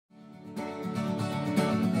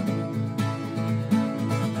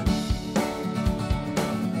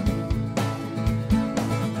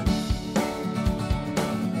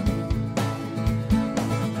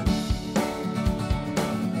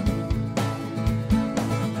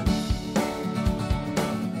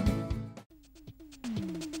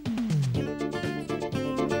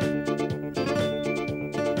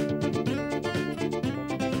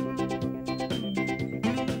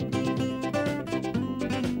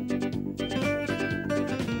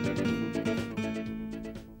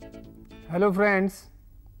Hello friends,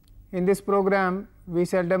 in this program we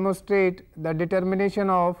shall demonstrate the determination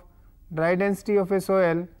of dry density of a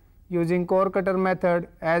soil using core cutter method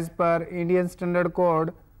as per Indian Standard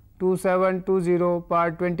Code 2720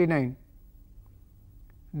 part 29.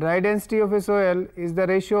 Dry density of a soil is the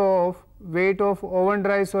ratio of weight of oven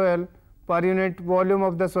dry soil per unit volume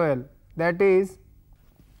of the soil, that is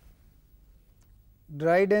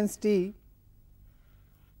dry density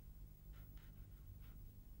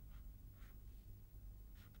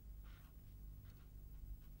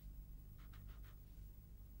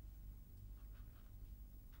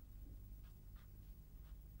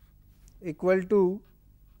equal to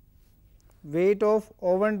weight of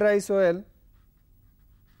oven dry soil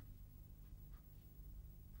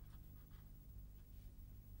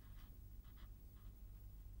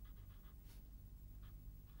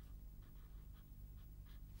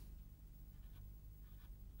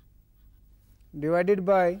divided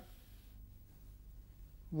by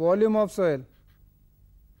volume of soil.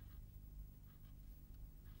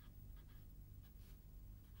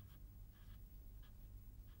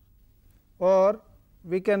 Or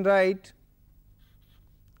we can write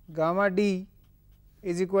gamma d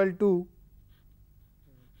is equal to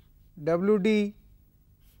WD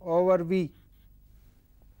over V.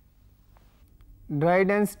 Dry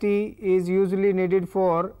density is usually needed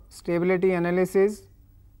for stability analysis,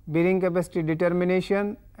 bearing capacity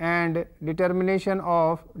determination and determination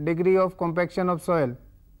of degree of compaction of soil.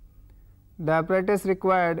 The apparatus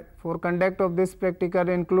required for conduct of this practical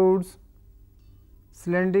includes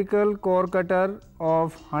cylindrical core cutter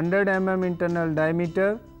of 100 mm internal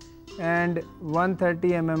diameter and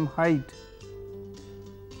 130 mm height,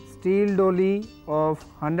 steel dolly of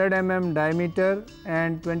 100 mm diameter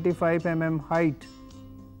and 25 mm height,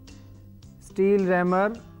 steel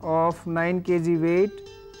rammer of 9 kg weight,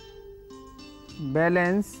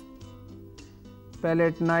 balance,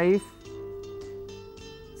 palette knife,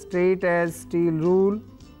 straight as steel rule,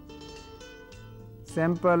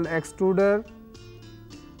 sample extruder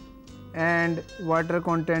and water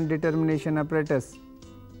content determination apparatus.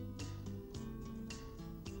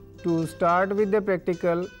 To start with the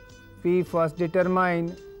practical, we first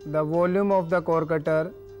determine the volume of the core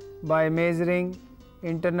cutter by measuring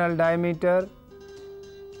internal diameter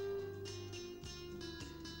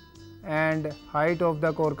and height of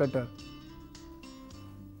the core cutter.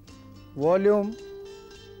 Volume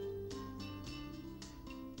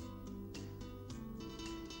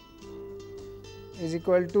is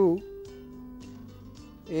equal to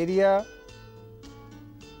area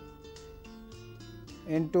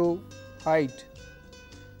into height.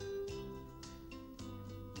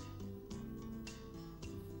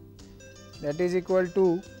 That is equal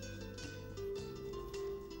to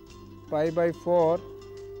pi by 4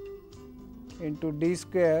 into d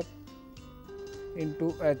square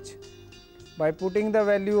into h. By putting the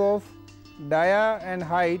value of dia and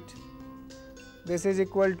height, this is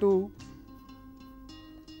equal to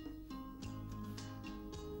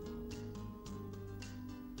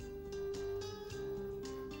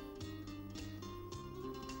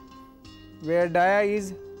where dia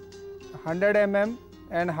is 100 mm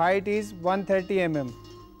and height is 130 mm.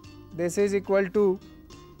 This is equal to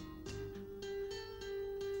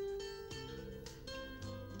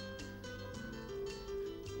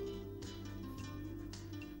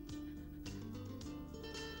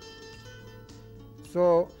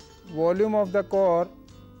volume of the core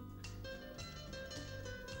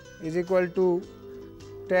is equal to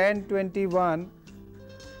 1021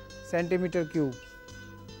 centimeter cube.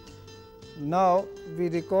 Now we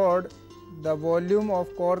record the volume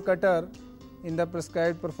of core cutter in the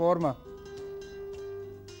prescribed proforma.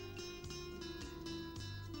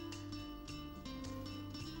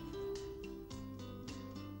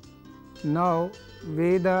 Now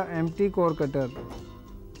weigh the empty core cutter.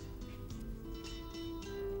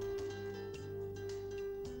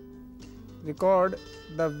 Record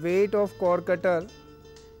the weight of core cutter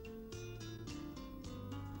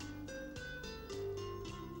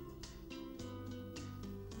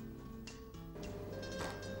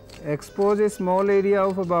expose a small area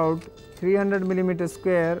of about 300 mm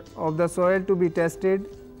square of the soil to be tested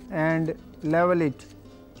and level it.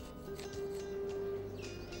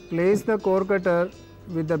 Place the core cutter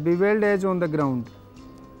with the beveled edge on the ground.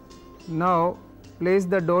 Now place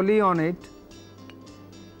the dolly on it.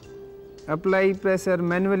 Apply pressure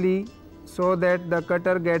manually so that the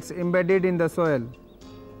cutter gets embedded in the soil.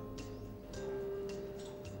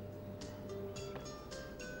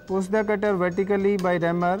 Push the cutter vertically by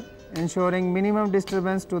rammer, ensuring minimum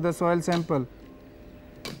disturbance to the soil sample.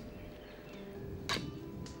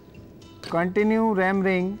 Continue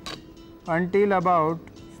ramming until about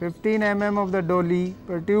 15 mm of the dolly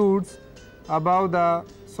protrudes above the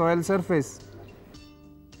soil surface.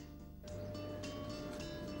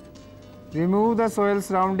 Remove the soil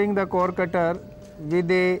surrounding the core cutter with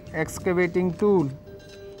a excavating tool.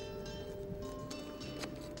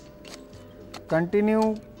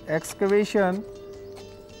 Continue excavation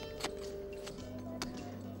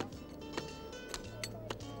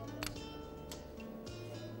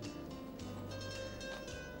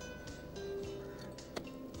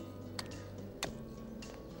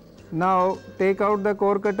Now take out the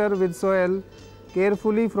core cutter with soil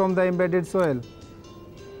carefully from the embedded soil.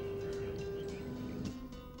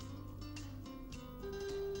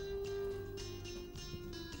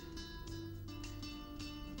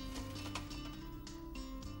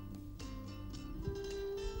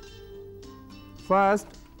 First,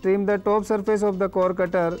 trim the top surface of the core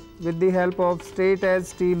cutter with the help of straight edge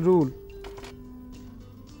steel rule.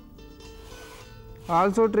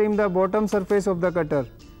 Also trim the bottom surface of the cutter.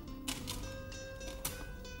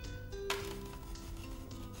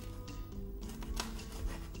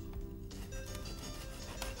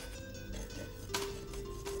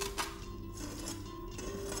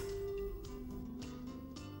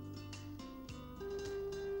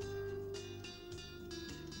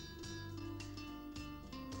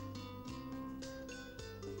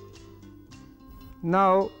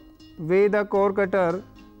 Now weigh the core cutter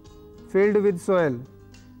filled with soil.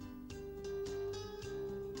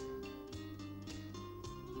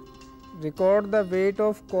 Record the weight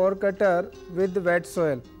of core cutter with wet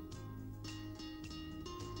soil.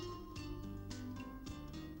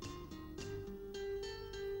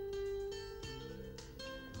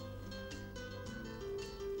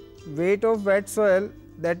 Weight of wet soil,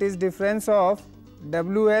 that is difference of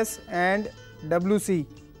WS and WC.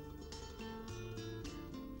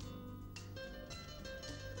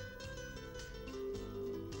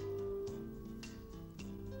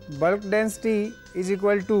 Bulk density is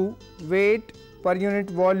equal to weight per unit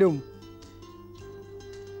volume.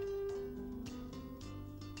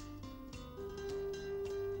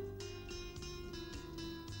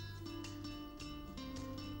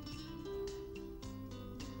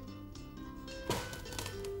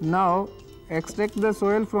 Now extract the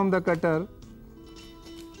soil from the cutter.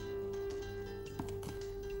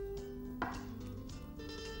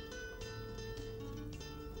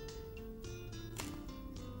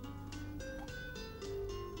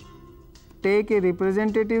 Take a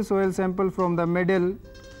representative soil sample from the middle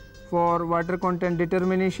for water content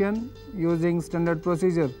determination using standard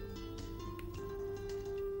procedure.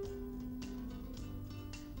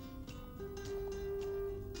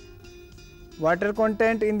 Water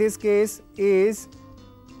content in this case is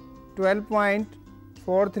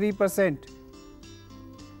 12.43%.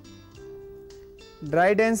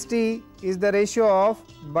 Dry density is the ratio of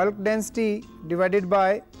bulk density divided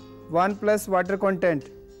by 1 plus water content.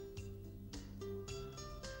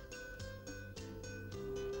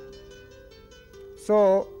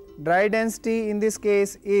 So, dry density in this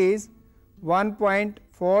case is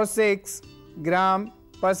 1.46 gram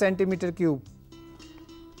per centimeter cube.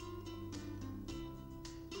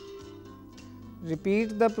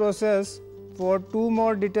 Repeat the process for 2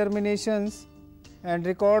 more determinations and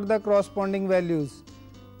record the corresponding values.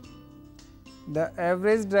 The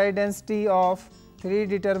average dry density of 3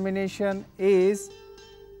 determination is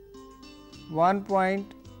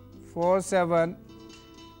 1.47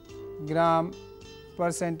 gram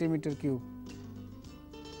per centimeter cube,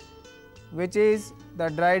 which is the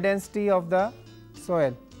dry density of the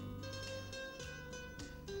soil.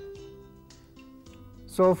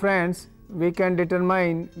 So friends, we can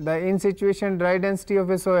determine the in situation dry density of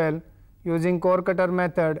a soil using core cutter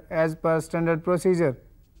method as per standard procedure.